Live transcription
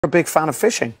a big fan of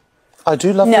fishing. I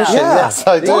do love fishing. Yes,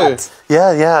 I do. What?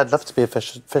 Yeah. I'd love to be a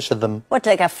fisherthem. What,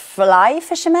 like a fly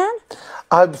fisherman?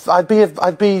 I'd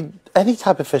be any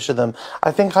type of fisherthem.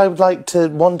 I think I would like to.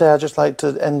 One day, I'd just like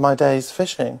to end my days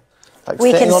fishing. Like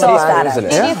we can sort that out. Do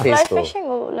you fly fishing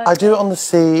or like... I do it on the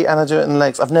sea and I do it in the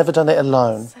lakes. I've never done it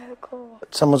alone. So cool.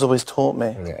 Someone's always taught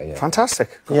me. Yeah.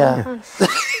 Fantastic. Yeah.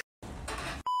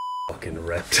 Fucking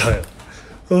reptile.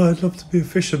 Oh, I'd love to be a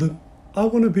fisherthem. I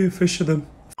want to be a fisherthem.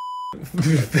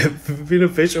 Being a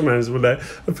fisherman is a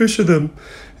fisherthem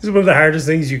is one of the hardest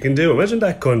things you can do. Imagine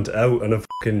that cunt out on a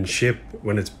fucking ship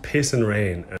when it's pissing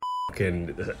rain and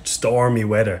fucking stormy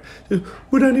weather.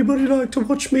 Would anybody like to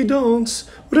watch me dance?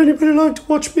 Would anybody like to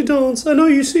watch me dance? I know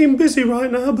you seem busy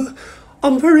right now, but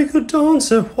I'm a very good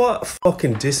dancer. What a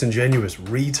fucking disingenuous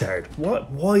retard.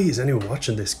 Why is anyone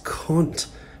watching this cunt?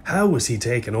 How was he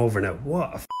taking over now?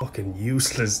 What a fucking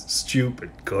useless,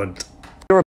 stupid cunt.